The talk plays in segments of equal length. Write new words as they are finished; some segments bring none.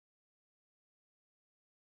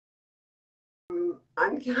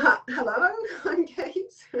Hello, I'm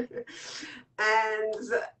Kate. And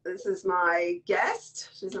this is my guest.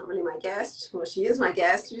 She's not really my guest. Well, she is my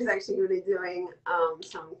guest. She's actually going to be doing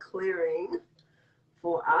some clearing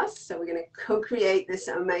for us. So we're going to co-create this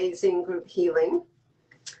amazing group healing.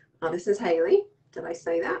 This is Haley. Did I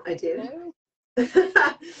say that? I did.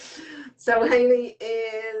 So Haley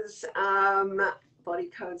is body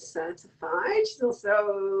code certified. She's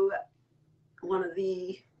also one of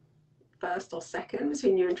the first or second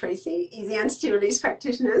between you and Tracy, easy entity release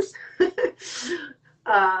practitioners.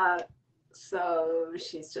 So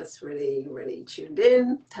she's just really, really tuned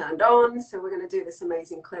in, turned on. So we're going to do this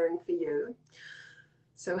amazing clearing for you.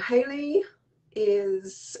 So Haley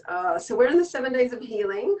is, so we're in the 7 days of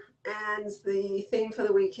healing, and the theme for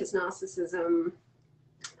the week is narcissism.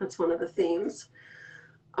 That's one of the themes.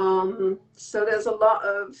 So there's a lot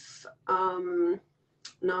of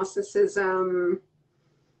narcissism,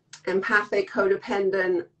 empathic,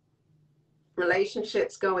 codependent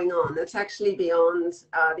relationships going on. That's actually beyond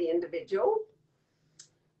the individual.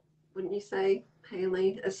 Wouldn't you say,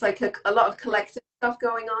 Haley? It's like a lot of collective stuff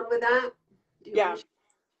going on with that. Yeah.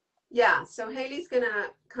 Yeah. So Haley's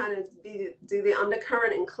gonna kind of do the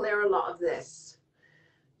undercurrent and clear a lot of this.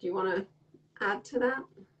 Do you want to add to that?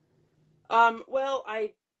 Well,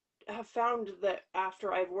 I have found that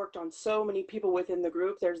after I've worked on so many people within the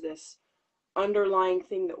group, there's this underlying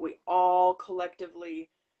thing that we all collectively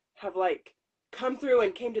have like come through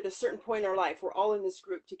and came to this certain point in our life. We're all in this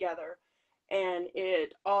group together, and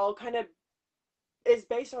it all kind of is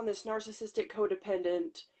based on this narcissistic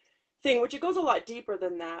codependent thing, which it goes a lot deeper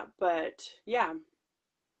than that, but yeah.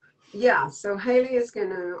 Yeah, so Haley is going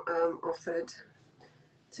to offer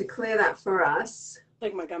to clear that for us.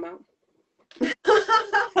 Take my gum out.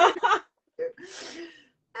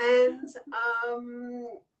 And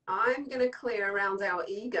I'm going to clear around our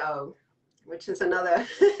ego, which is another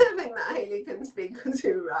thing that Haley can speak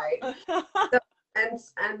to, right? So,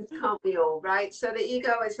 and can't we all, right? So the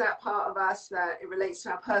ego is that part of us that it relates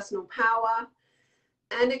to our personal power,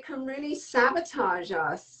 and it can really sabotage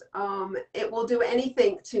us. It will do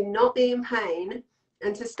anything to not be in pain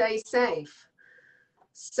and to stay safe.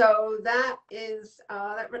 So that is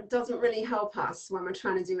that doesn't really help us when we're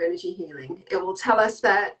trying to do energy healing. It will tell us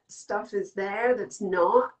that stuff is there that's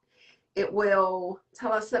not. It will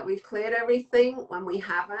tell us that we've cleared everything when we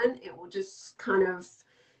haven't. It will just kind of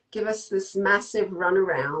give us this massive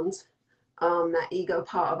runaround, that ego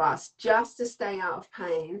part of us, just to stay out of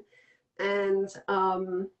pain. And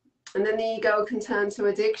then the ego can turn to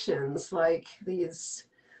addictions, like these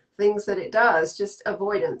things that it does, just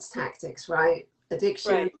avoidance tactics, right?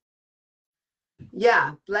 Addiction. Right.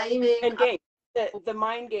 Yeah, blaming. And game. The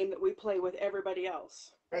mind game that we play with everybody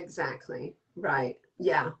else. Exactly. Right.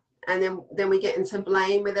 Yeah. And then we get into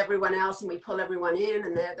blame with everyone else, and we pull everyone in,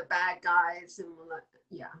 and they're the bad guys, and we're like,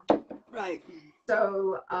 yeah. Right.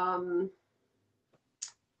 So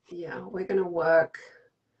yeah, we're gonna work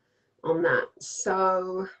on that.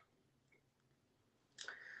 So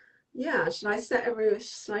yeah, should I set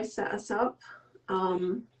us up?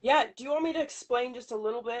 Yeah, do you want me to explain just a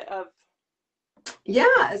little bit of? Yeah,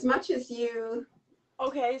 as much as you.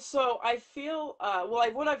 Okay, so I feel,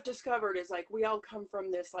 what I've discovered is like we all come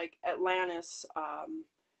from this like Atlantis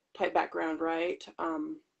type background, right?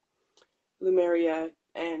 Lemuria.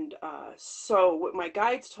 And so what my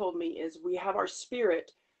guides told me is we have our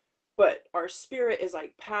spirit, but our spirit is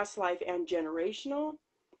like past life and generational,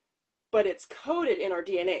 but it's coded in our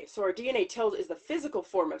DNA. So our DNA is the physical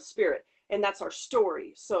form of spirit, and that's our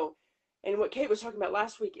story. So, and what Kate was talking about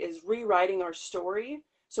last week is rewriting our story.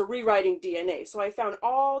 So rewriting DNA. So I found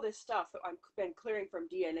all this stuff that I've been clearing from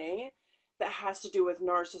DNA that has to do with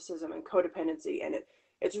narcissism and codependency. And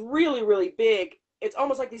it's really, really big. It's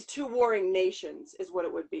almost like these two warring nations is what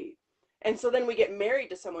it would be. And so then we get married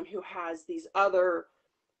to someone who has these other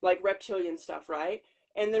like reptilian stuff, right?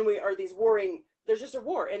 And then we are these warring, there's just a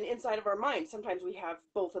war. And inside of our mind, sometimes we have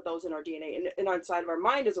both of those in our DNA. And inside of our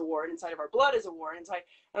mind is a war, and inside of our blood is a war, and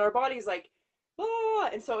our body's like, ah,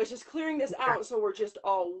 and so it's just clearing this out so we're just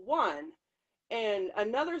all one. And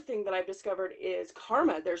another thing that I've discovered is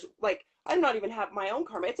karma. There's like, I do not even have my own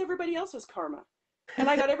karma. It's everybody else's karma. And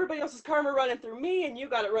I got everybody else's karma running through me, and you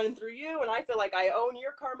got it running through you, and I feel like I own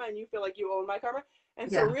your karma, and you feel like you own my karma. And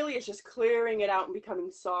so really it's just clearing it out and becoming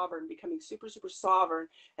sovereign, becoming super, super sovereign.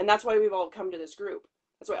 And that's why we've all come to this group.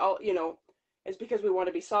 That's why all, it's because we want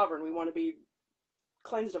to be sovereign. We want to be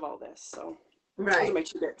cleansed of all this. So those are my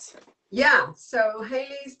 2 bits. Yeah, so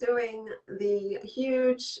Haley's doing that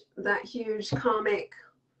huge karmic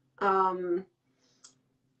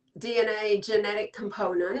DNA genetic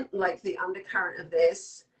component, like the undercurrent of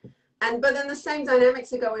this. but then the same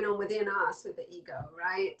dynamics are going on within us with the ego,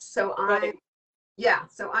 right? So Right.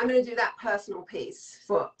 so I'm going to do that personal piece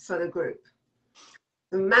for the group.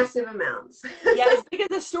 Massive amounts. Yeah, as big as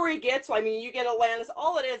the story gets, I mean, you get Atlantis,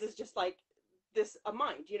 all it is just like this, a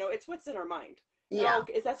mind, you know, it's what's in our mind. Yeah.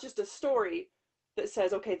 And that's just a story that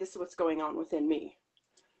says, okay, this is what's going on within me.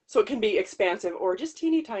 So it can be expansive or just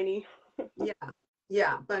teeny tiny.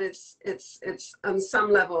 Yeah, but it's on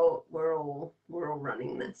some level we're all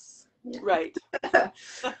running this. Yeah. Right.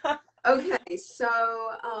 Okay, so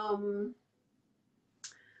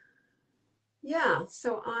yeah,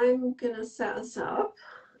 so I'm gonna set us up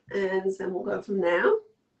and then we'll go from there.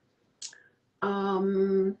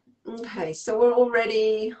 Okay, so we're all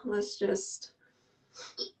ready. Let's just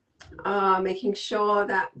making sure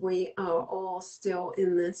that we are all still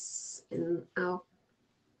in our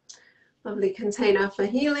lovely container for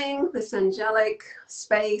healing, this angelic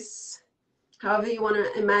space, however you want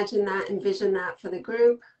to imagine that, envision that for the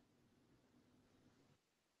group.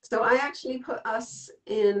 So I actually put us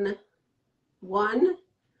in one,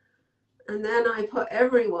 and then I put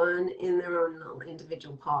everyone in their own little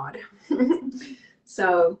individual pod.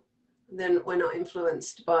 So then we're not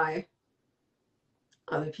influenced by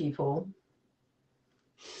other people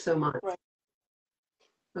so much. Right.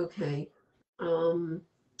 Okay.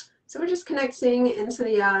 So we're just connecting into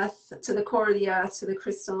the earth, to the core of the earth, to the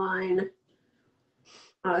crystalline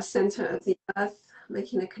center of the earth,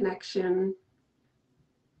 making a connection.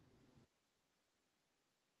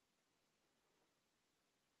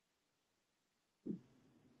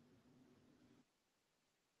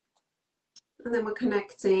 And then we're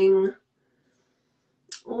connecting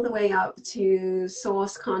all the way up to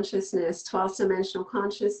source consciousness, 12th dimensional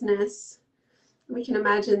consciousness. We can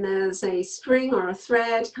imagine there's a string or a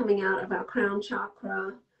thread coming out of our crown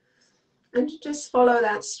chakra, and just follow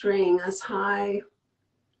that string as high,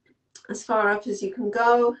 as far up as you can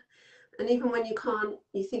go. And even when you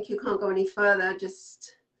think you can't go any further,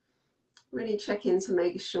 just really check in to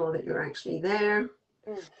make sure that you're actually there,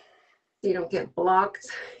 so you don't get blocked.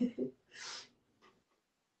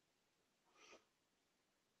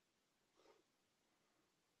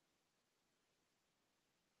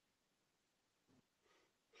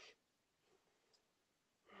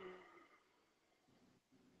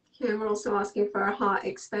 Okay, we're also asking for a heart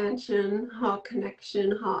expansion, heart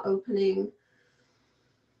connection, heart opening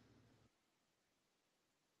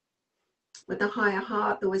with the higher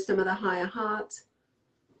heart, the wisdom of the higher heart.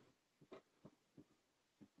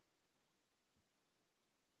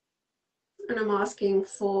 And I'm asking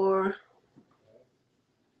for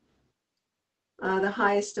the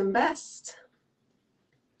highest and best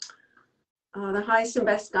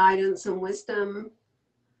guidance and wisdom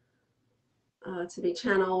to be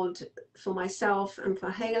channeled for myself and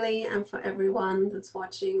for Haley and for everyone that's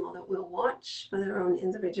watching or that will watch, for their own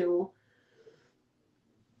individual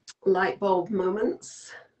light bulb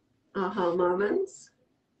moments, aha moments.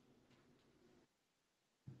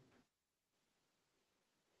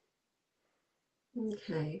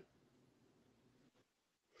 Okay.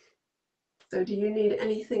 So do you need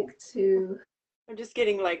anything to... I'm just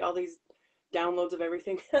getting like all these downloads of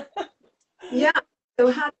everything. Yeah. So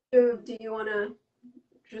how do you want to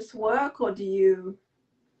just work, or how do you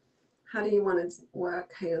want to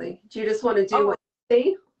work, Haley? Do you just want to do what you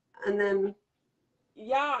see and then...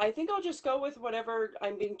 Yeah, I think I'll just go with whatever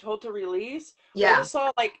I'm being told to release. Yeah. I just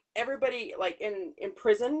saw like everybody like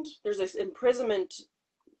imprisoned. There's this imprisonment,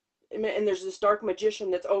 and there's this dark magician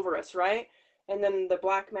that's over us, right? And then the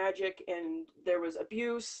black magic, and there was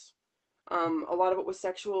abuse. A lot of it was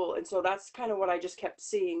sexual, and so that's kind of what I just kept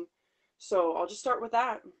seeing. So I'll just start with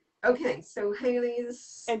that. Okay, so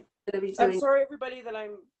Haley's and gonna be doing... I'm sorry, everybody, that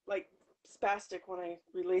I'm like spastic when I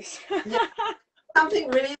release. Yeah. Something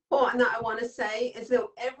really important that I want to say is that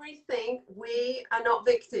we are not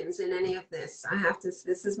victims in any of this.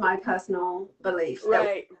 This is my personal belief.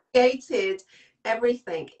 Right. That we created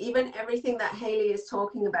everything, even everything that Haley is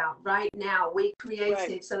talking about right now, we created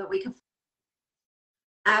right. So that we can...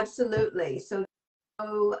 Absolutely. So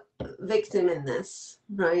no victim in this,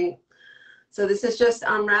 right? So this is just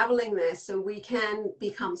unraveling this so we can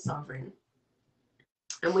become sovereign.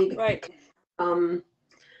 And we become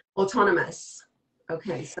autonomous.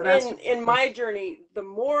 Okay, so that's... in my journey, the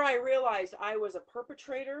more I realized I was a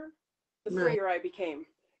perpetrator, the freer I became.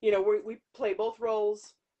 You know, we play both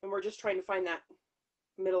roles, and we're just trying to find that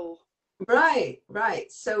middle. Right.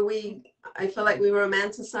 So I feel like we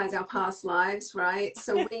romanticize our past lives, right?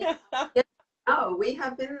 So we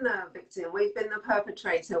have been the victim, we've been the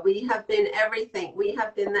perpetrator, we have been everything, we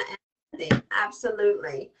have been the enemy.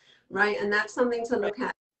 Absolutely, right? And that's something to look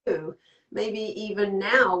at you, maybe even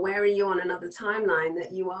now, where are you on another timeline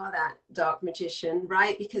that you are that dark magician,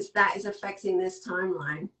 right? Because that is affecting this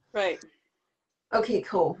timeline. Right. Okay,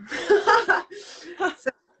 cool.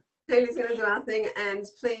 So Haley's going to do our thing, and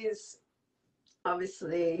please,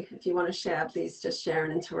 obviously, if you want to share, please just share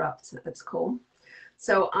and interrupt. That's cool.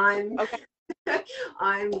 So I'm Okay.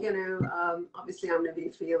 I'm going to obviously I'm going to be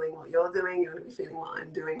feeling what you're doing. You're going to be feeling what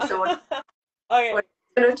I'm doing. So Okay. we're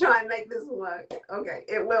going to try and make this work. Okay,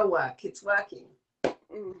 it will work. It's working.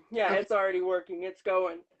 Yeah, okay. It's already working. It's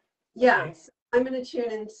going. Yeah, Okay. so I'm going to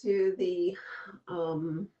tune into the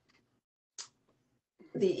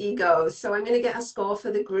ego. So I'm going to get a score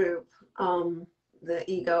for the group, the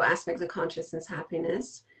ego aspect of consciousness,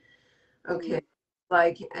 happiness. Okay,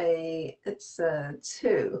 like it's a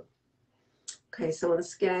 2. Okay, so on a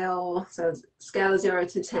scale, so scale of 0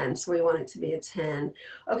 to 10, so we want it to be a 10.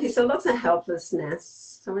 Okay, so lots of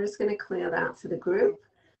helplessness. So we're just going to clear that for the group.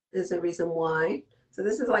 There's a reason why. So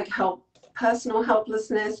this is like personal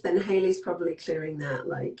helplessness. Then Haley's probably clearing that,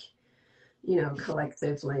 like, you know,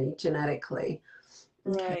 collectively, genetically.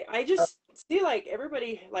 Right. Okay. I just see like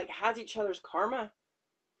everybody like has each other's karma,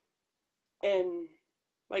 and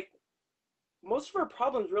like most of our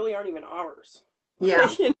problems really aren't even ours. Yeah.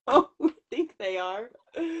 You know, we think they are.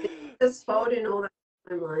 Just fold in all the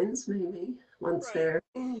timelines, maybe, once Right. they're,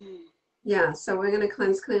 yeah, so we're going to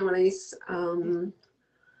cleanse, clean, release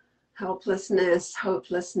helplessness,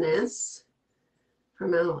 hopelessness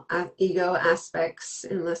from our ego aspects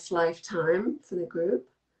in this lifetime for the group.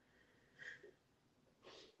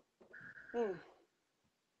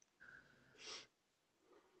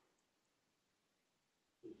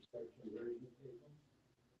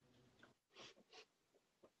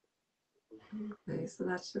 Okay, so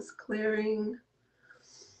that's just clearing.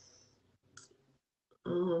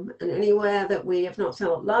 And anywhere that we have not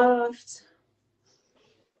felt loved.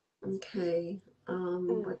 Okay,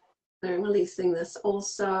 we're clearing, releasing this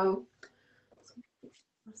also.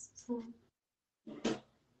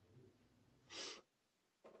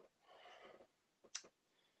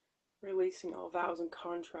 Releasing all vows and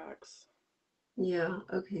contracts. Yeah,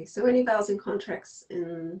 okay, so any vows and contracts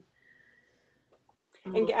in...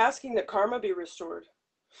 And asking that karma be restored.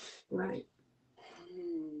 Right.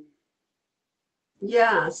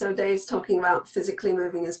 Yeah, so Dave's talking about physically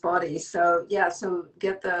moving his body. So yeah, so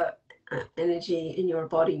get the energy in your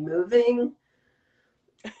body moving.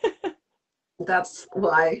 That's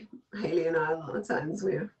why Haley and I, a lot of times,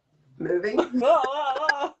 we're moving.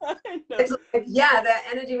 It's like, yeah, that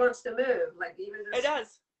energy wants to move. Like even just it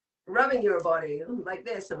does. Rubbing your body like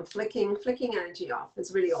this and flicking energy off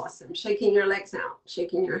is really awesome. Shaking your legs out,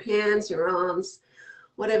 shaking your hands, your arms,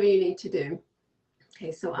 whatever you need to do.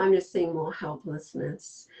 Okay, so I'm just seeing more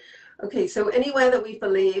helplessness. Okay, so anywhere that we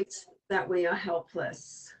believed that we are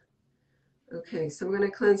helpless. Okay, so we're going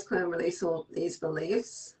to cleanse, clear, and release all these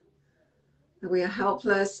beliefs. That we are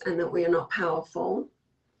helpless and that we are not powerful.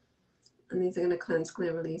 And these are going to cleanse,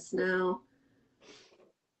 clear, release now.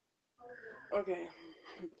 Okay.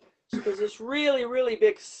 So there's this really, really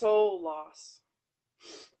big soul loss.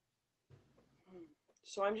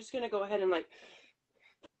 So I'm just going to go ahead and like...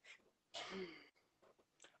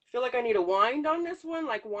 I feel like I need a wind on this one,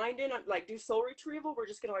 like wind in, like do soul retrieval. We're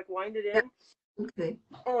just gonna like wind it in. Yeah. Okay.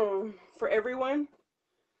 For everyone.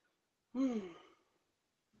 And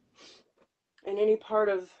any part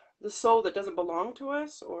of the soul that doesn't belong to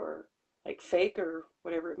us, or like fake or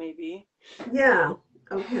whatever it may be. Yeah.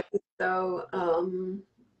 Okay. So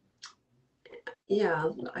yeah,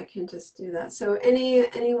 I can just do that. So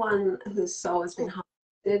anyone whose soul has been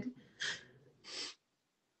haunted,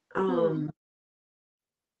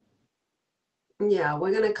 yeah,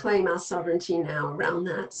 we're going to claim our sovereignty now around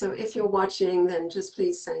that. So if you're watching, then just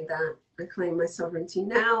please say that. I claim my sovereignty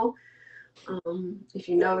now. If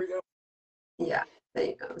you know, yeah, there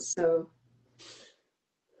you go. So,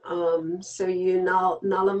 so you null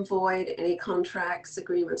and void any contracts,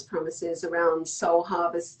 agreements, promises around soul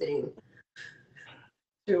harvesting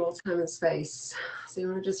through all time and space. So you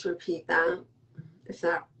want to just repeat that, if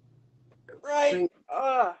that right.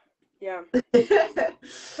 Yeah.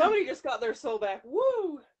 Somebody just got their soul back.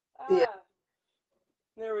 Woo! Yeah.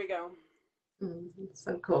 There we go.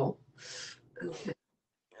 So cool. Okay.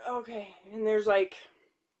 Okay, and there's like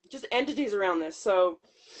just entities around this. So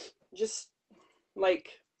just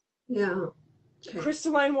like, yeah. Okay.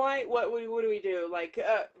 Crystalline white. What do we do? Like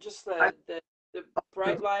just the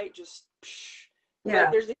bright light. Just. Yeah.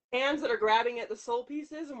 But there's the hands that are grabbing at the soul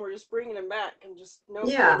pieces, and we're just bringing them back, and just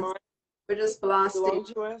we're just blasting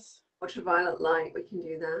to us. Ultraviolet light. We can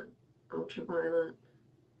do that. Ultraviolet.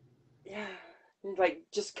 Yeah. like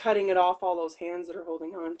just cutting it off, all those hands that are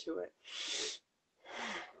holding on to it.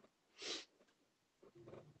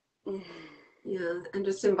 Yeah, and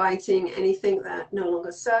just inviting anything that no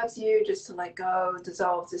longer serves you just to let go,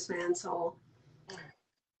 dissolve, dismantle,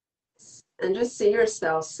 and just see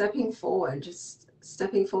yourself stepping forward, just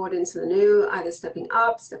stepping forward into the new, either stepping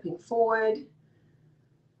up, stepping forward.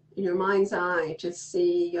 In your mind's eye, just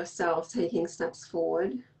see yourself taking steps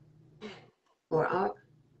forward or up.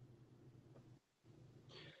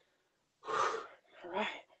 All right.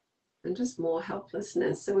 And just more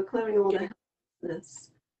helplessness. So we're clearing all the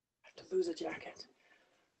helplessness. I have to lose a jacket.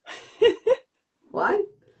 What?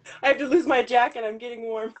 I have to lose my jacket. I'm getting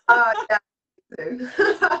warm. Yeah.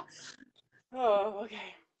 Oh,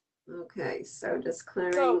 okay. Okay, so just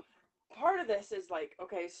clearing. So part of this is like,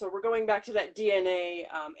 okay, so we're going back to that DNA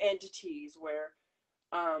entities where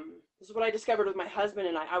this is what I discovered with my husband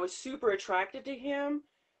and I was super attracted to him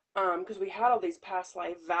because we had all these past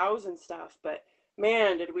life vows and stuff, but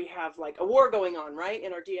man, did we have like a war going on, right,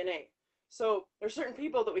 in our DNA. So there's certain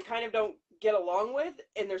people that we kind of don't get along with,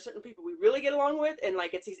 and there's certain people we really get along with, and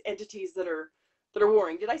like it's these entities that are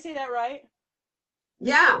warring. Did I say that right?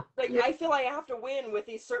 Yeah. Like Yeah. I feel like I have to win with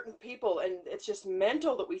these certain people, and it's just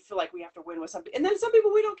mental that we feel like we have to win with something. And then some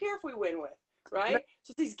people we don't care if we win with, right?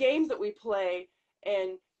 So these games that we play,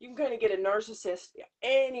 and you can kind of get a narcissist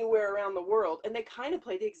anywhere around the world, and they kind of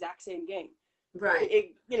play the exact same game. Right.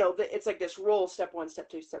 It's like this role, step one, step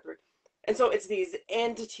two, step three. And so it's these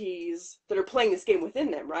entities that are playing this game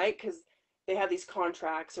within them, right? Because they have these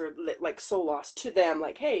contracts or like soul loss to them,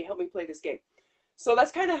 like, hey, help me play this game. So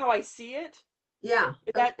that's kind of how I see it. Yeah.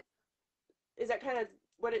 Is that kind of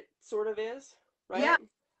what it sort of is, right? Yeah.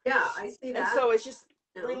 Yeah, I see that. And so it's just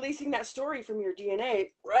releasing that story from your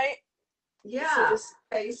DNA, right? Yeah. So just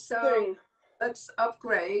okay, so let's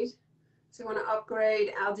upgrade. So we want to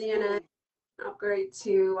upgrade our DNA, upgrade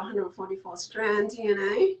to 144 strand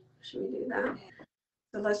DNA. Should we do that?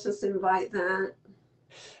 So let's just invite that.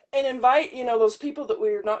 And invite, those people that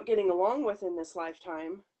we're not getting along with in this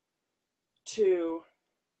lifetime to,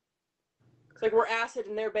 it's like we're acid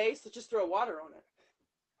in their base, let's just throw water on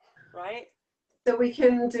it, right? So we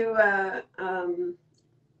can do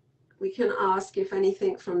we can ask if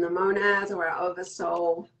anything from the monad or our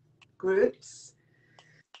oversoul groups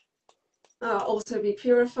also be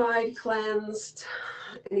purified, cleansed,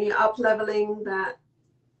 any up leveling that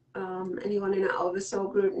anyone in our oversoul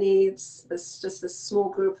group needs. There's just a small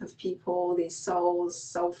group of people, these souls,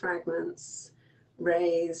 soul fragments,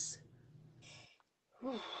 rays,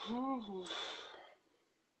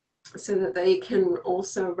 so that they can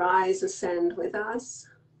also rise, ascend with us.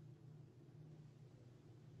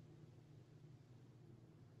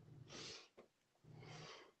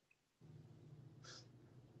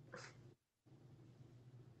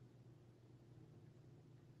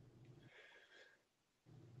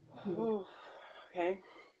 Oh, okay.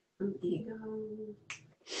 Ego.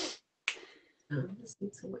 I just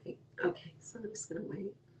need to wait. Okay, so I'm just going to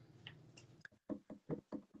wait.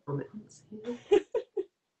 Comments here.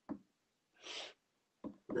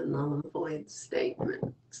 The null and void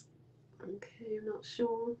statement. Okay, I'm not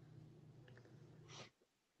sure.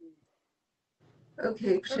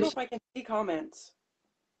 Okay, I don't know if I can see comments.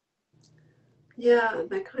 Yeah,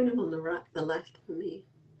 they're kind of on the right, the left for me.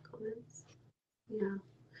 Comments. Yeah.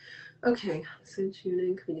 Okay, so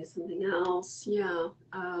tuning, can we do something else? Yeah.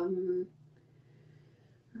 Around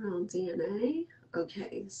DNA.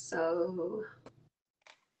 Okay, so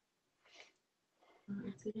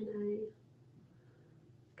DNA.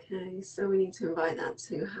 Okay, so we need to invite that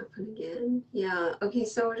to happen again. Yeah, okay,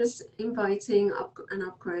 so we're just inviting an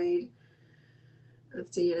upgrade of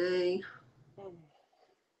DNA.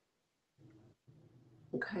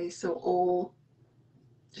 Okay, so all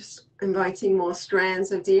just inviting more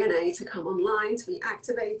strands of DNA to come online, to be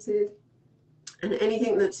activated, and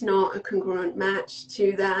anything that's not a congruent match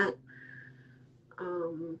to that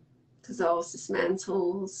dissolves,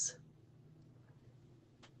 dismantles.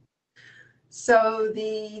 So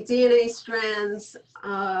the DNA strands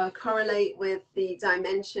correlate with the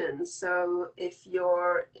dimensions. So if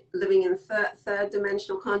you're living in third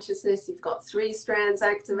dimensional consciousness, you've got 3 strands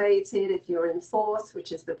activated. If you're in fourth,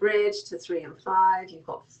 which is the bridge to 3 and 5, you've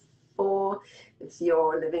got 4. If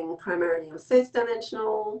you're living primarily in fifth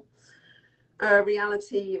dimensional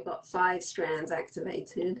reality, you've got 5 strands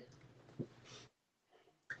activated,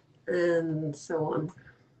 and so on.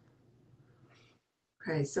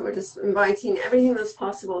 Okay, so we're just inviting everything that's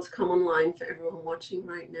possible to come online for everyone watching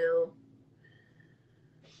right now.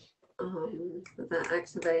 That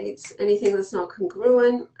activates anything that's not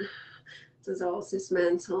congruent, dissolves,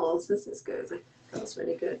 dismantles. This is good. It feels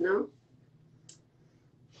really good, no?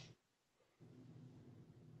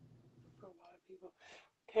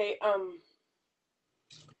 Okay,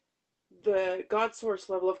 the God source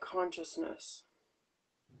level of consciousness.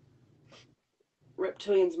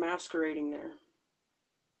 Reptilians masquerading there.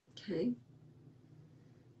 Okay.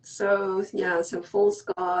 So, yeah, so false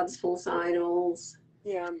gods, false idols.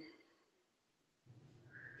 Yeah.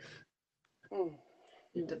 Mm.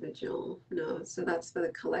 Individual. No, so that's for the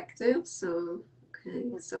collective. So,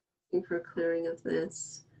 okay. So, looking for a clearing of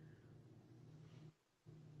this.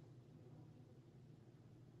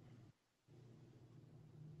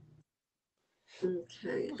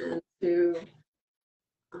 Okay, and to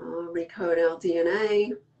recode our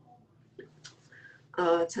DNA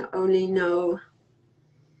to only know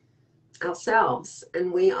ourselves,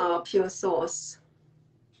 and we are pure source.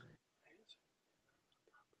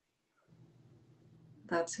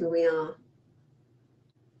 That's who we are.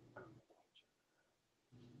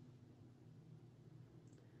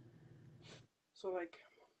 So like,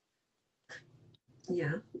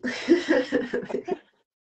 Yeah.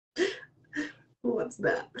 What's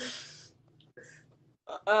that?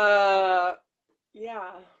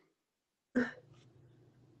 yeah.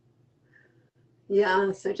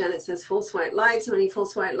 Yeah, so Janet says false white light, so many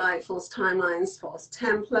false white light, false timelines, false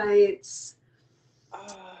templates.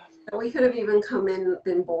 That we could have even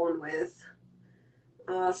been born with.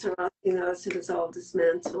 So we're asking those to dissolve,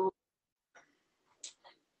 dismantle.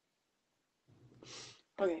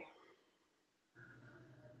 Okay.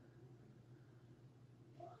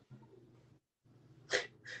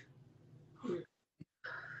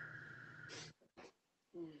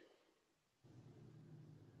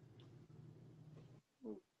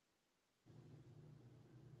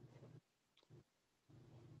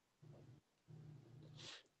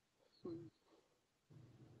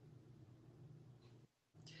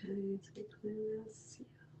 Okay, let's get clear this. Yeah.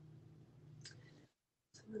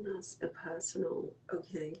 Someone else, a personal.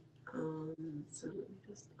 Okay. So let me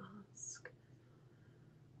just ask.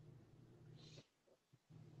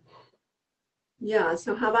 Yeah,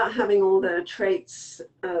 so how about having all the traits,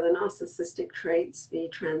 the narcissistic traits be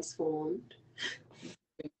transformed?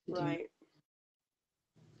 Right.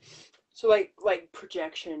 So like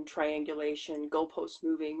projection, triangulation, goalpost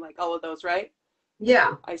moving, like all of those, right?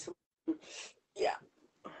 Yeah. Isolation. Yeah.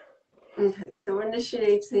 Okay, so we're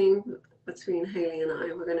initiating between Haley and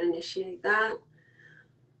I. We're going to initiate that.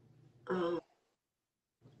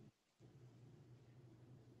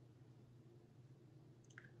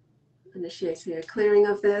 Initiating a clearing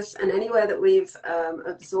of this, and anywhere that we've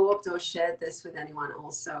absorbed or shared this with anyone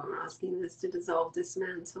also, we're asking this to dissolve,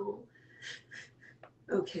 dismantle.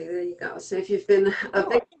 Okay, there you go. So if you've been a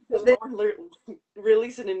victim of this,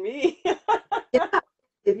 releasing in me. yeah,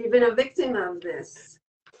 if you've been a victim of this.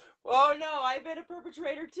 Oh no, I've been a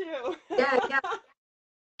perpetrator too. Yeah, yeah.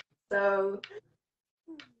 So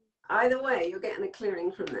either way, you're getting a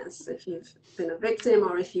clearing from this if you've been a victim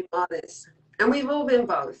or if you are this. And we've all been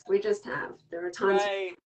both. We just have. There are times.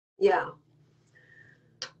 Right. Yeah.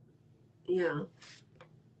 Yeah.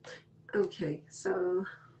 Okay, so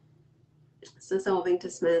it's dissolving,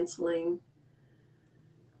 dismantling.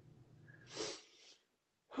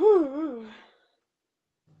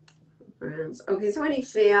 Programs. Okay, so any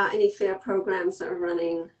fear programs that are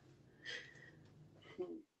running,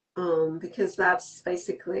 because that's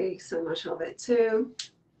basically so much of it too.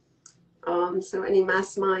 So any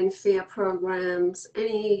mass mind fear programs,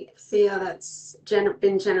 any fear that's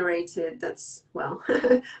been generated, that's, well,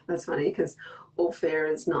 that's funny because all fear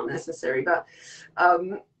is not necessary, but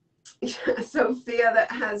so fear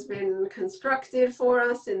that has been constructed for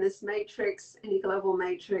us in this matrix, any global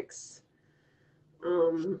matrix,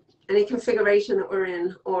 any configuration that we're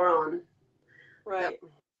in or on, right,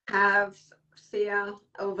 have fear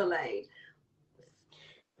overlaid.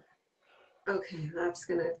 Okay, that's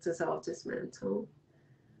gonna dissolve, dismantle.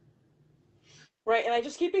 right. And I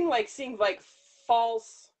just keeping like seeing like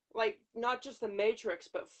false, like not just the matrix,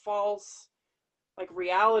 but false like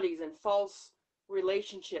realities and false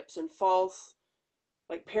relationships and false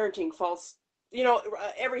like parenting, false,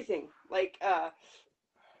 everything like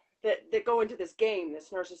that go into this game, this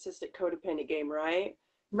narcissistic codependent game, right?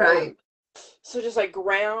 Right. So just like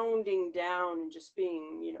grounding down and just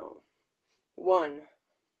being, one.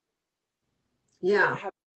 Yeah. Not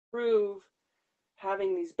having to prove,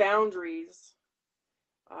 having these boundaries.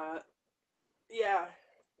 Yeah.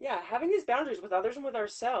 Yeah, having these boundaries with others and with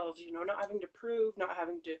ourselves, not having to prove, not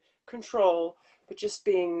having to control, but just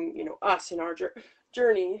being, us in our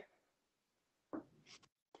journey.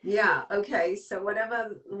 Yeah. Okay. So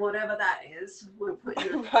whatever that is, we're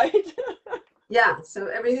putting. Right? Yeah. So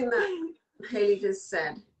everything that Haley just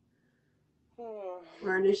said,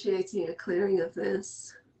 we're initiating a clearing of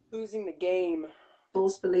this. Losing the game.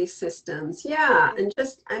 False belief systems. Yeah. And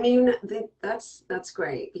just, I mean, that's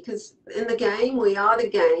great, because in the game, we are the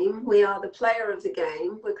game. We are the player of the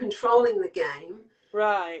game. We're controlling the game.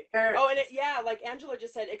 Right. Oh, and yeah, like Angela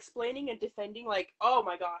just said, explaining and defending, like, oh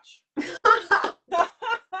my gosh.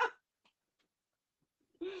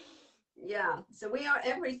 Yeah. So we are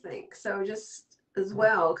everything. So just as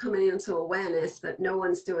well coming into awareness that no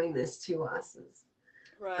one's doing this to us is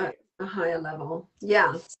right. a higher level.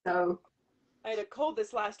 Yeah. So I had a cold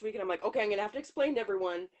this last week, and I'm like, okay, I'm gonna have to explain to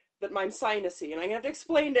everyone that I'm sinusy, and I'm gonna have to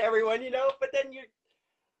explain to everyone, but then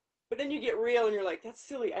you get real, and you're like, that's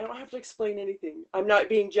silly. I don't have to explain anything. I'm not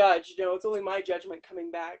being judged. It's only my judgment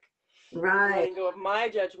coming back. right. Letting go of my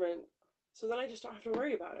judgment, so then I just don't have to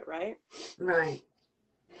worry about it, right? Right.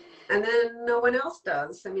 And then no one else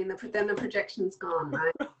does. I mean, then the projection's gone,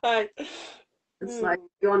 right? Right. It's like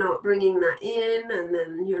you're not bringing that in, and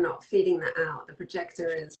then you're not feeding that out. The projector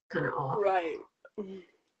is kind of off. Right.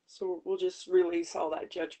 So we'll just release all that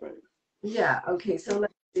judgment. Yeah. Okay. So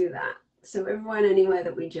let's do that. So everyone anywhere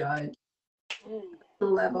that we judge, the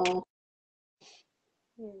level.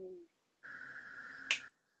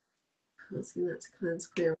 Asking that to cleanse,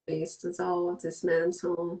 clear, release, dissolve,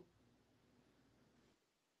 dismantle.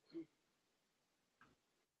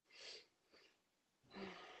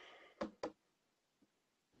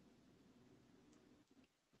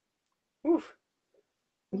 Oof.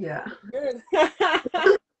 Yeah. Good.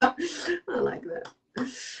 I like that.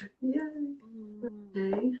 Yeah.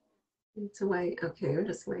 Okay. Need to wait. Okay, we're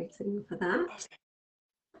just waiting for that.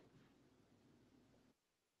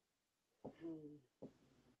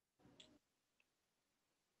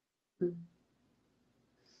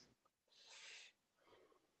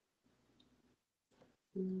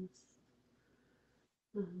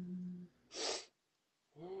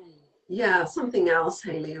 Yeah, something else,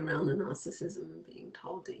 Haley, around the narcissism being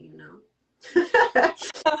told that you know.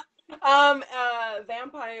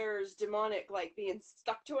 Vampires, demonic, like being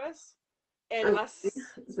stuck to us, and Okay. us.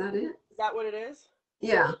 Is that it? Is that what it is?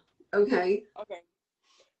 Yeah. Okay. Okay.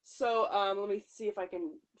 So let me see if I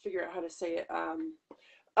can figure out how to say it.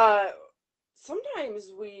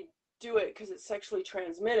 Sometimes we do it because it's sexually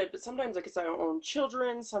transmitted, but sometimes like it's our own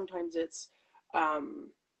children. Sometimes it's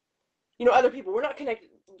other people. We're not connected.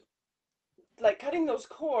 Like cutting those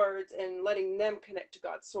cords and letting them connect to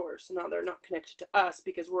God's source. So now they're not connected to us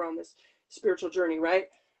because we're on this spiritual journey,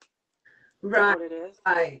 right? Right. What it is.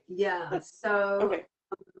 Right. Yeah. So. Okay.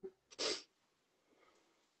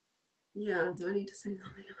 Yeah. Do I need to say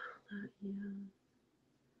something about that?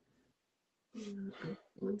 Yeah.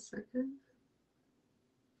 1 second.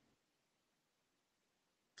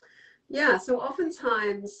 Yeah. So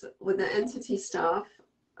oftentimes with the entity stuff.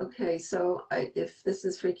 Okay. So if this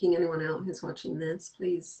is freaking anyone out who's watching this,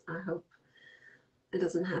 please, I hope it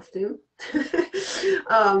doesn't have to.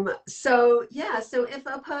 So yeah, so if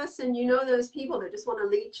a person, those people that just want to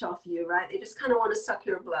leech off you, right? They just kind of want to suck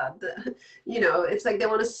your blood. It's like they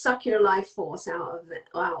want to suck your life force out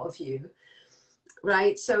of you,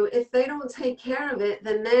 right? So if they don't take care of it,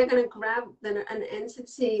 then they're going to grab an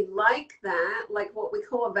entity like that, like what we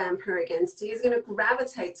call a vampiric entity, is going to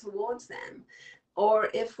gravitate towards them. Or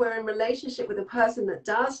if we're in relationship with a person that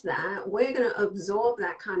does that, we're going to absorb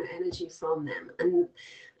that kind of energy from them. And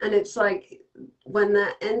it's like when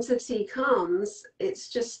that entity comes, it's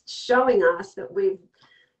just showing us that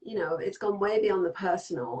it's gone way beyond the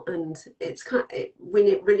personal, and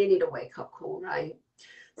we really need a wake up call, right?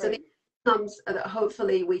 So it comes that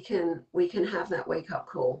hopefully we can have that wake up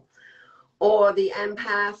call. Or the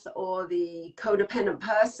empath or the codependent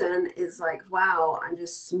person is like, wow,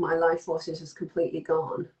 my life force is just completely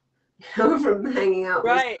gone, from hanging out.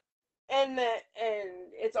 Right. And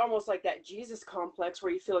it's almost like that Jesus complex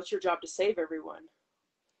where you feel it's your job to save everyone.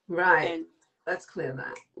 Right. And let's clear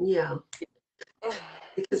that. Yeah.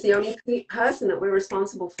 Because the only person that we're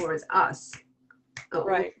responsible for is us.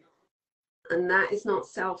 Right. And that is not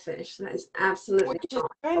selfish. That is absolutely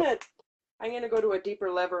not. I'm going to go to a deeper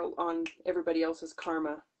level on everybody else's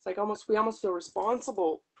karma. It's like we almost feel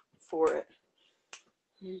responsible for it.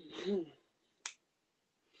 Mm-hmm.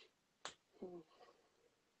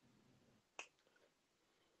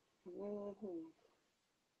 Mm-hmm.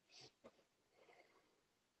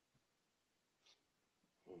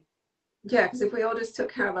 Yeah, because if we all just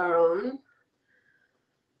took care of our own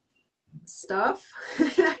stuff,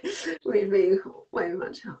 we'd be way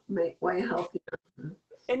healthier.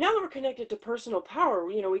 And now that we're connected to personal power,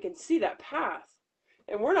 we can see that path.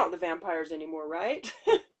 And we're not the vampires anymore, right?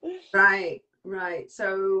 Right.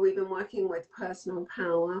 So we've been working with personal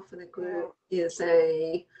power for the group. Is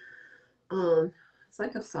a It's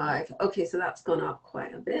like a 5. Okay, so that's gone up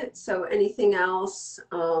quite a bit. So anything else?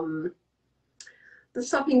 The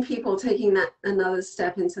stopping people taking that another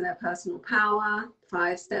step into their personal power,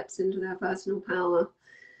 5 steps into their personal power.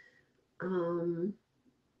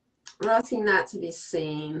 Asking that to be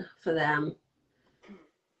seen for them.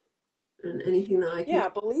 And anything that I can. Yeah,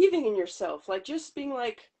 believing in yourself. Like just being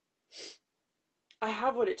like, I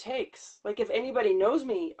have what it takes. Like if anybody knows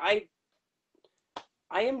me, I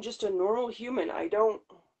am just a normal human. It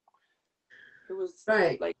was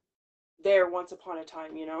Right. like there once upon a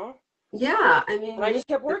time, you know? Yeah, I And I mean, just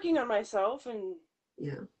kept working on myself and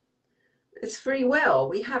yeah. It's free will.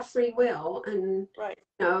 We have free will, and right.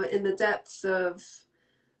 you know, in the depths of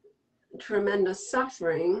tremendous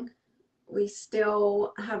suffering, we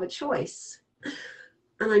still have a choice.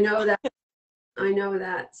 And I know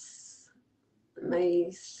that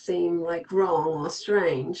may seem like wrong or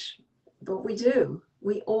strange, but we do.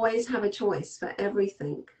 We always have a choice for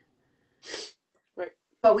everything. Right.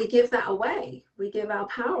 But we give that away. We give our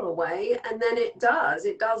power away, and then it does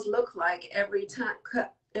look like every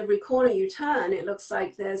corner you turn, it looks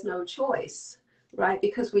like there's no choice, right?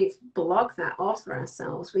 Because we've blocked that off for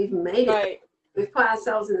ourselves. We've made it. Right. We've put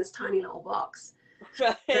ourselves in this tiny little box.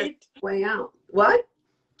 Right. Way out. What?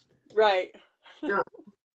 Right. No.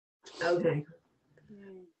 Okay.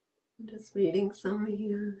 I'm just reading some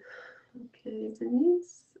here. Okay,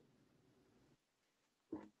 Denise.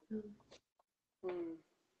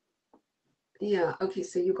 Yeah, okay,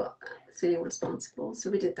 so you got that. Feeling responsible. So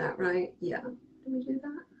we did that, right? Yeah. Did we do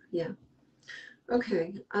that? Yeah.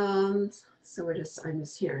 Okay. So I'm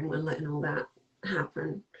just hearing, we're letting all that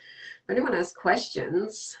happen. If anyone has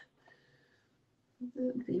questions,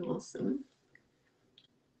 that'd be awesome.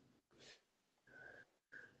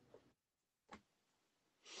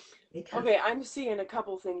 Okay, I'm seeing a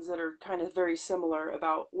couple things that are kind of very similar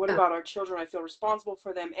about what Yeah. about our children? I feel responsible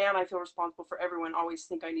for them and I feel responsible for everyone. Always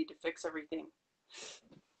think I need to fix everything.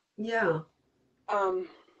 Yeah.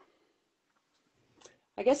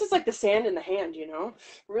 I guess it's like the sand in the hand, you know?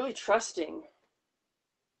 Really trusting.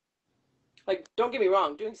 Like, don't get me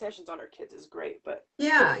wrong, doing sessions on our kids is great, but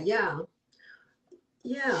Yeah, yeah.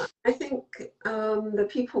 Yeah. I think the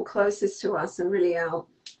people closest to us and really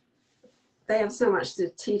they have so much to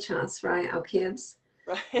teach us, right? Our kids.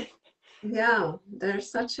 right. Yeah, they're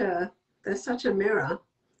such a mirror.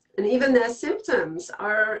 And even their symptoms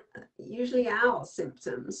are usually our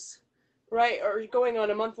symptoms. Right, or going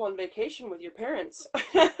on a month-long vacation with your parents.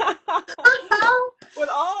 With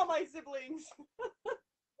all my siblings.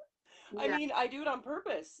 I Yeah. mean, I do it on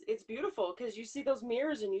purpose. It's beautiful because you see those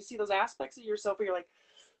mirrors and you see those aspects of yourself where you're like,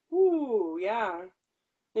 ooh, yeah.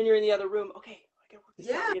 Then you're in the other room. Okay, I gotta work this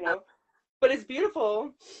out, Yeah. you know? But it's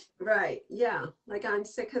beautiful. Right. Yeah. Like, I'm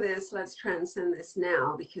sick of this. Let's transcend this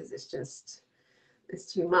now because it's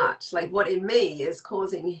too much. Like, what in me is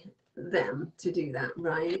causing them to do that,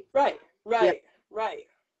 right? Right, Yeah. right, right.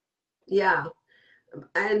 Yeah.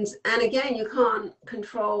 And again, you can't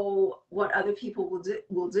control what other people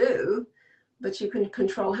will do, but you can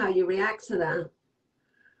control how you react to that.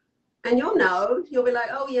 And you'll be like,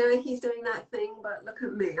 oh yeah, he's doing that thing, but look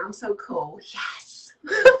at me, I'm so cool. Yes.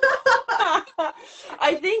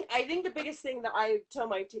 I think the biggest thing that I tell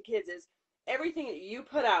my two kids is everything that you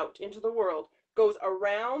put out into the world goes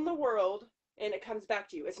around the world and it comes back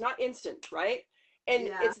to you. It's not instant, right? And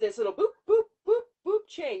Yeah. it's this little boop, boop, boop, boop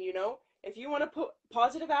chain, you know? If you want to put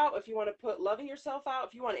positive out, if you want to put loving yourself out,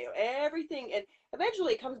 if you want to, everything, and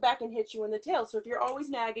eventually it comes back and hits you in the tail. So if you're always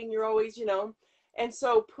nagging, you're always, you know, and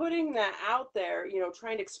so putting that out there, you know,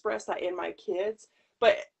 trying to express that in my kids,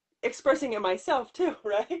 but expressing it myself too,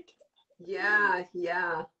 right? Yeah.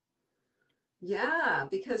 Yeah. Yeah.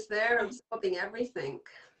 Because they're absorbing everything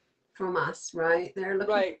from us, right? They're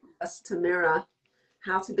looking Right. for us to mirror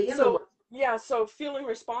how to be in the world. So, yeah, so feeling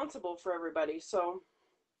responsible for everybody. So,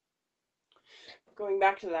 going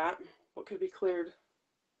back to that, what could be cleared?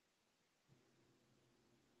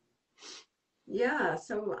 Yeah.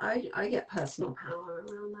 So I get personal power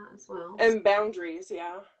around that as well. And boundaries,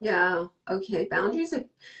 yeah. Yeah. Okay.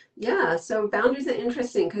 So boundaries are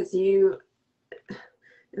interesting because in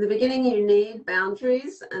the beginning, you need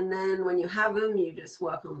boundaries, and then when you have them, you just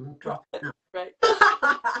work on dropping them. Right.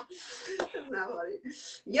 Isn't that funny?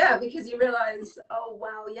 Yeah, because you realize, oh,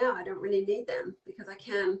 wow, yeah, I don't really need them because I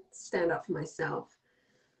can stand up for myself.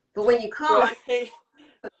 But when you can't, Right.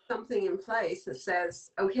 put something in place that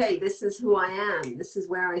says, okay, this is who I am, this is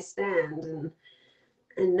where I stand,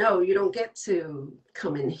 and no, you don't get to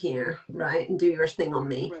come in here, right, and do your thing on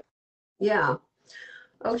me. Right. Yeah.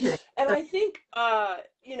 Okay. And So, I think,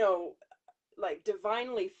 you know, like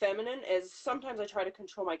divinely feminine is sometimes I try to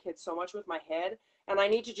control my kids so much with my head. and I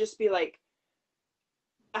need to just be like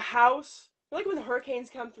a house. Like when the hurricanes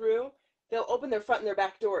come through, they'll open their front and their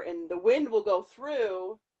back door, and the wind will go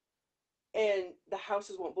through, and the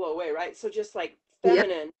houses won't blow away, right? So just like Yeah.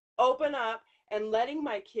 feminine, open up, and letting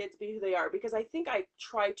my kids be who they are, because I think I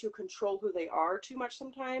try to control who they are too much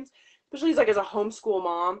sometimes, especially like as a homeschool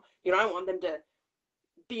mom. You know, I want them to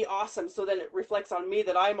be awesome, so then it reflects on me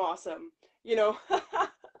that I'm awesome, you know.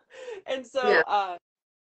 And Yeah. so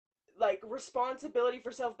like responsibility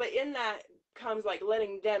for self, but in that comes like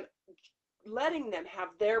letting them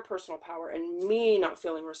have their personal power, and me not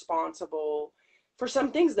feeling responsible for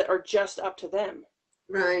some things that are just up to them.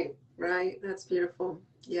 Right. Right. That's beautiful.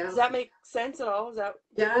 Yeah. Does that make sense at all? Is that?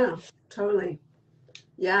 Yeah, totally.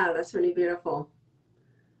 Yeah, that's really beautiful.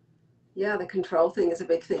 Yeah, the control thing is a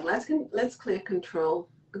big thing. Let's clear control.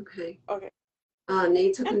 Okay. Okay.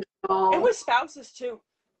 Need to And control. with spouses too.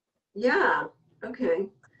 Yeah. Okay.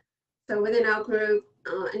 So within our group,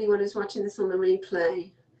 anyone who's watching this on the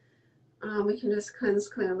replay, we can just cleanse,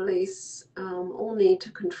 clear, release all need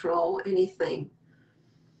to control anything.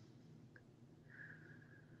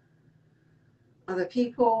 Other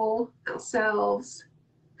people, ourselves,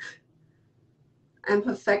 and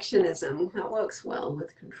perfectionism. That works well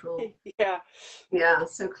with control. Yeah. Yeah,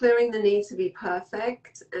 so clearing the need to be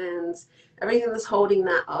perfect and everything that's holding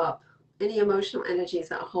that up, any emotional energies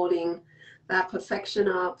that are holding that perfection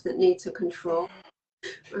up, that need to control.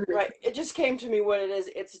 Right. It just came to me what it is.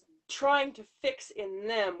 It's trying to fix in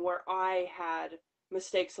them where I had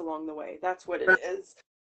mistakes along the way. That's what it is.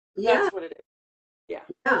 Yeah. That's what it is. Yeah.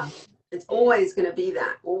 Yeah. It's always going to be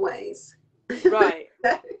that. Always. Right.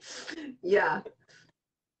 Yeah.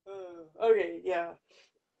 Okay. Yeah.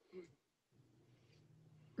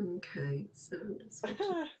 Okay. So just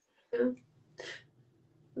yeah.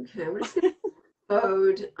 Okay. I'm just going to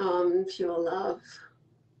code pure love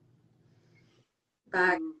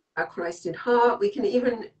back our Christ in heart. We can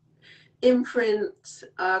even imprint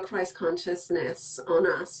Christ consciousness on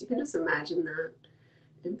us. You can just imagine that,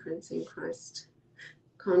 imprinting Christ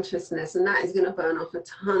consciousness, and that is going to burn off a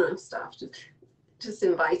ton of stuff. Just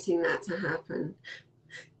inviting that to happen.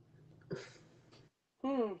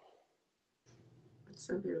 It's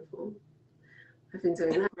so beautiful. I've been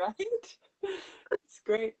doing that. Right? It's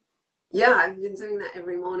great. Yeah, I've been doing that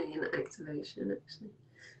every morning in activation, actually.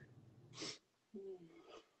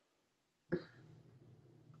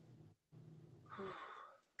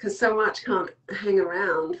 Because so much can't hang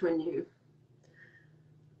around when you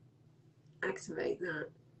activate that.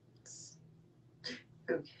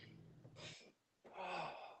 Okay.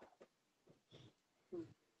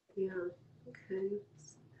 Yeah. Okay.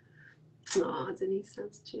 Oh, Denise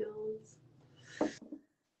has chills.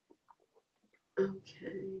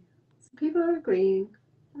 Okay. So people are agreeing.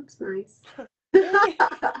 That's nice. We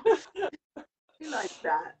like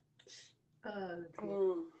that.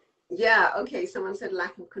 Yeah. Okay. Someone said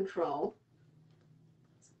lack of control.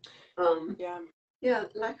 Yeah. Yeah.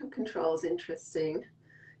 Lack of control is interesting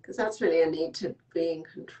because that's really a need to be in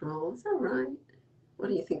control. Is that right? What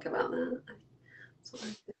do you think about that? That's what I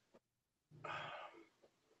think.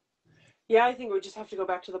 Yeah, I think we just have to go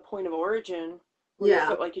back to the point of origin where you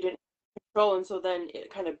felt like you didn't control, and so then it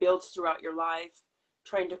kind of builds throughout your life,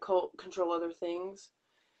 trying to control other things.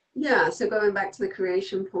 Yeah, so going back to the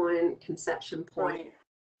creation point, conception point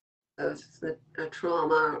of the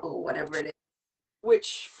trauma or whatever it is.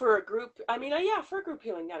 Which for a group, I mean, yeah, for a group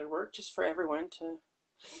healing, that'd work, just for everyone to.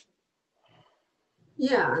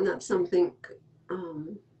 Yeah, and that's something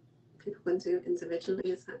people can do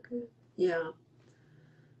individually. Is that good? Yeah.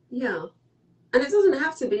 Yeah. And it doesn't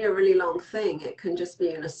have to be a really long thing. It can just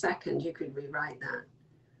be in a second. You could rewrite that.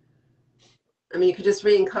 I mean, you could just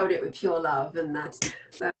re-encode it with pure love, and that's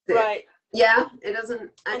it. Right. Yeah, it doesn't.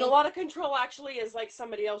 I mean, a lot of control actually is like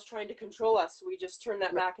somebody else trying to control us. We just turn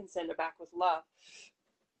that back and send it back with love.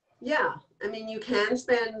 Yeah, I mean, you can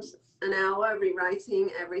spend an hour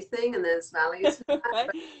rewriting everything, and there's values for that. Right?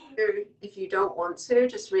 But if you don't want to,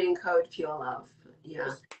 just re-encode pure love.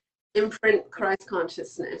 Yeah, imprint Christ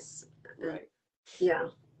consciousness. Right. Yeah.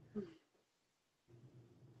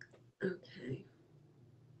 Okay.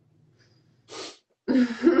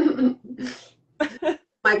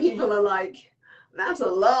 My people are like, that's a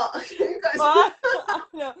lot.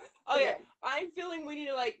 No. Okay. I'm feeling we need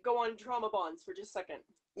to like go on trauma bonds for just a second.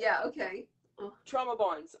 Yeah, okay. Trauma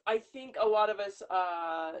bonds. I think a lot of us,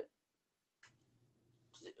 I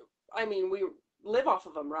mean, we live off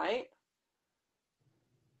of them, right?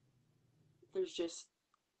 There's just,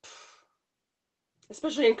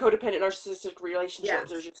 especially in codependent narcissistic relationships,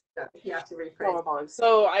 there's just you have to rephrase. Trauma bonds.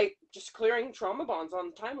 So I just clearing trauma bonds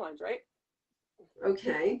on the timelines, right?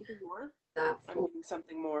 Okay. More? that I'm for, getting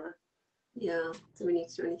something more. yeah. Do we need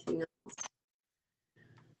to do anything else?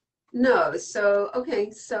 No. So,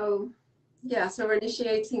 okay. So, yeah. So we're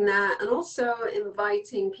initiating that and also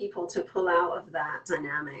inviting people to pull out of that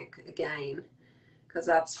dynamic again, because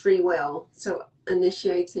that's free will. So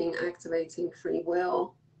initiating, activating free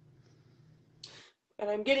will. And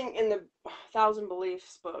I'm getting in the Thousand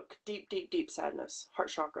Beliefs book, deep, deep, deep sadness, heart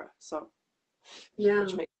chakra. So, Yeah.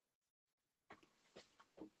 which makes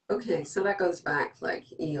Okay. So that goes back like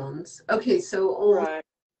eons. Okay. So all, right.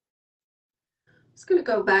 it's going to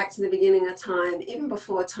go back to the beginning of time, even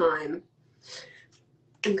before time,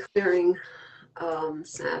 and clearing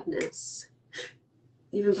sadness,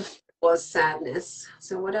 even before it was sadness.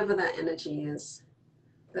 So whatever that energy is,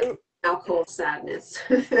 that we now call sadness.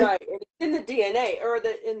 Right. And it's in the DNA or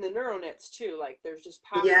in the neuronets too. Like there's just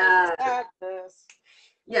pathways of Yeah. sadness.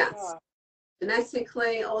 Yes.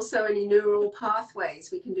 Genetically, also any neural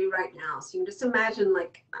pathways we can do right now. So you can just imagine,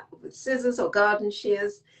 like with scissors or garden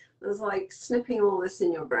shears, there's like snipping all this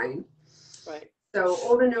in your brain. Right. So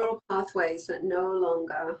all the neural pathways that no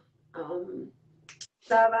longer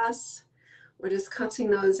serve us, we're just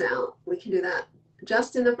cutting those out. We can do that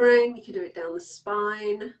just in the brain. We can do it down the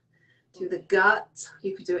spine, to the gut.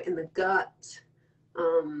 You could do it in the gut,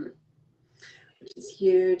 which is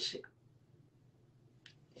huge.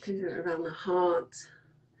 You can do it around the heart.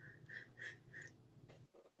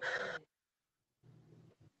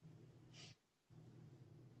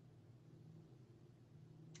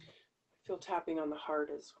 I feel tapping on the heart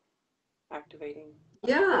is activating.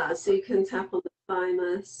 Yeah, so you can tap on the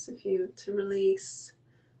thymus if you to release,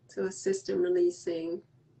 to assist in releasing.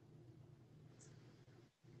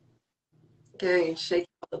 Okay, shake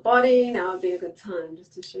out the body. Now would be a good time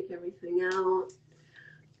just to shake everything out.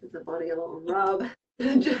 Give the body a little rub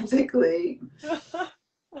energetically.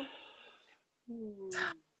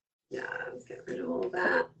 Yeah, let's get rid of all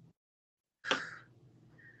that.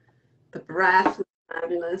 The breath is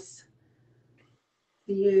fabulous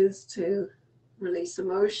to use to release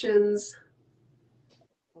emotions.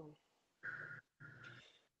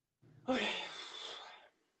 Okay.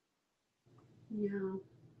 Yeah.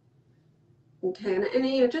 Okay, and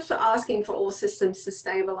you're just asking for all systems to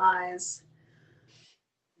stabilize,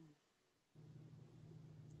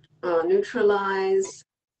 neutralize.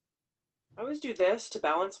 I always do this to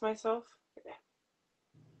balance myself.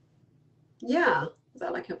 Yeah, is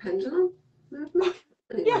that like a pendulum movement?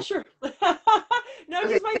 Yeah, Anyway, sure. No, okay.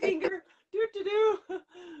 just my finger. Do.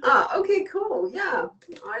 Ah, okay, cool. Yeah,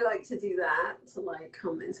 I like to do that to like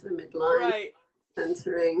come into the midline, Right.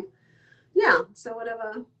 centering. Yeah, so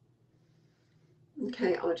whatever.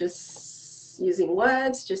 Okay, or just using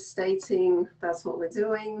words, just stating that's what we're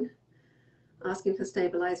doing, asking for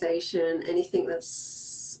stabilization, anything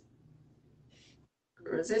that's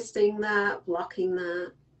resisting that, blocking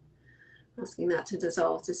that, asking that to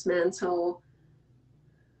dissolve, dismantle.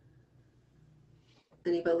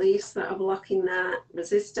 Any beliefs that are blocking that,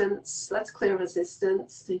 resistance. Let's clear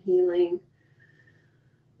resistance to healing.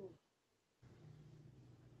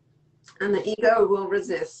 And the ego will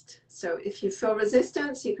resist. So if you feel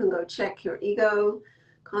resistance, you can go check your ego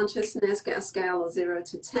consciousness, get a scale of 0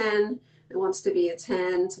 to 10. It wants to be a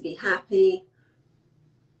 10 to be happy.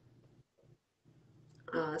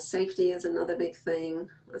 Safety is another big thing.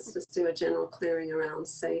 Let's just do a general clearing around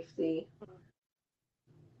safety.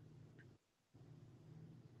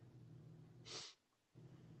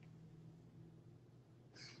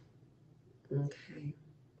 Okay.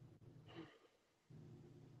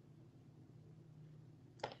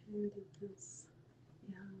 This.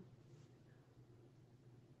 Yeah.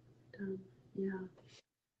 Done. Yeah.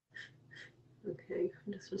 Okay.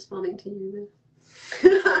 I'm just responding to you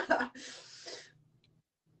there.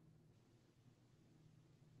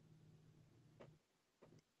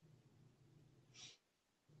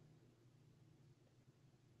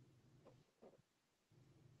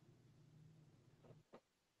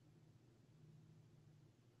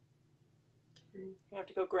 Okay. I have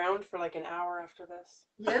to go ground for like an hour after this.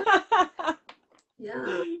 Yeah.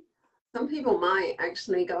 Yeah. Some people might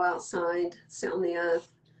actually go outside, sit on the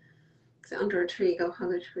earth, sit under a tree, go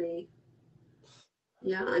hug a tree.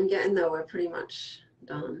 Yeah, I'm getting there. We're pretty much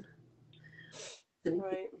done. And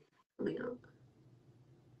Right. coming up.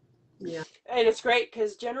 Yeah. And it's great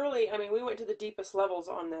because generally, I mean, we went to the deepest levels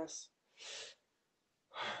on this.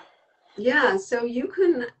 Yeah. So you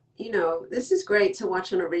can, this is great to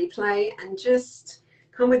watch on a replay and just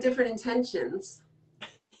come with different intentions.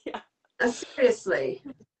 Yeah. Seriously.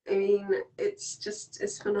 I mean,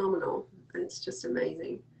 it's phenomenal. It's just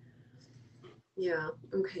amazing. Yeah.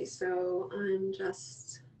 Okay. So I'm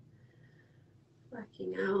just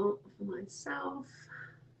backing out of for myself.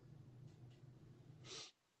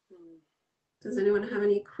 Does anyone have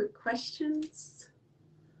any quick questions?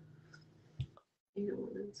 You don't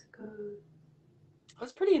want them to go. That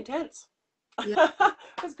was pretty intense. Yeah. That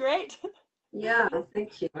was great. Yeah,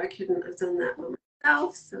 thank you. I couldn't have done that by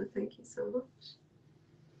myself, so thank you so much.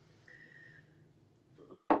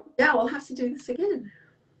 Yeah, we'll have to do this again.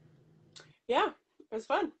 Yeah, it was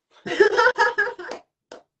fun.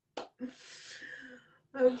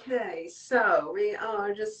 Okay, so we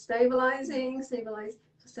are just stabilizing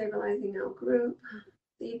our group,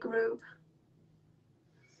 the group.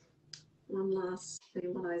 One last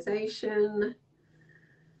stabilization.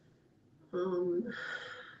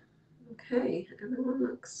 Okay, everyone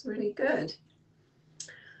looks really good.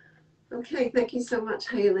 Okay, thank you so much,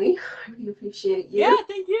 Haley. I really appreciate you. Yeah,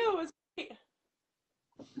 thank you. It was great.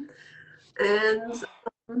 And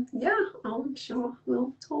yeah, I'm sure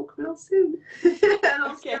we'll talk real soon.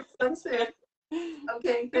 I'll see everyone soon.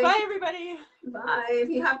 Okay, goodbye, everybody. Bye. If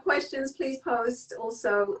you have questions, please post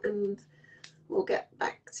also, and we'll get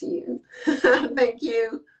back to you. Thank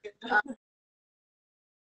you. Bye.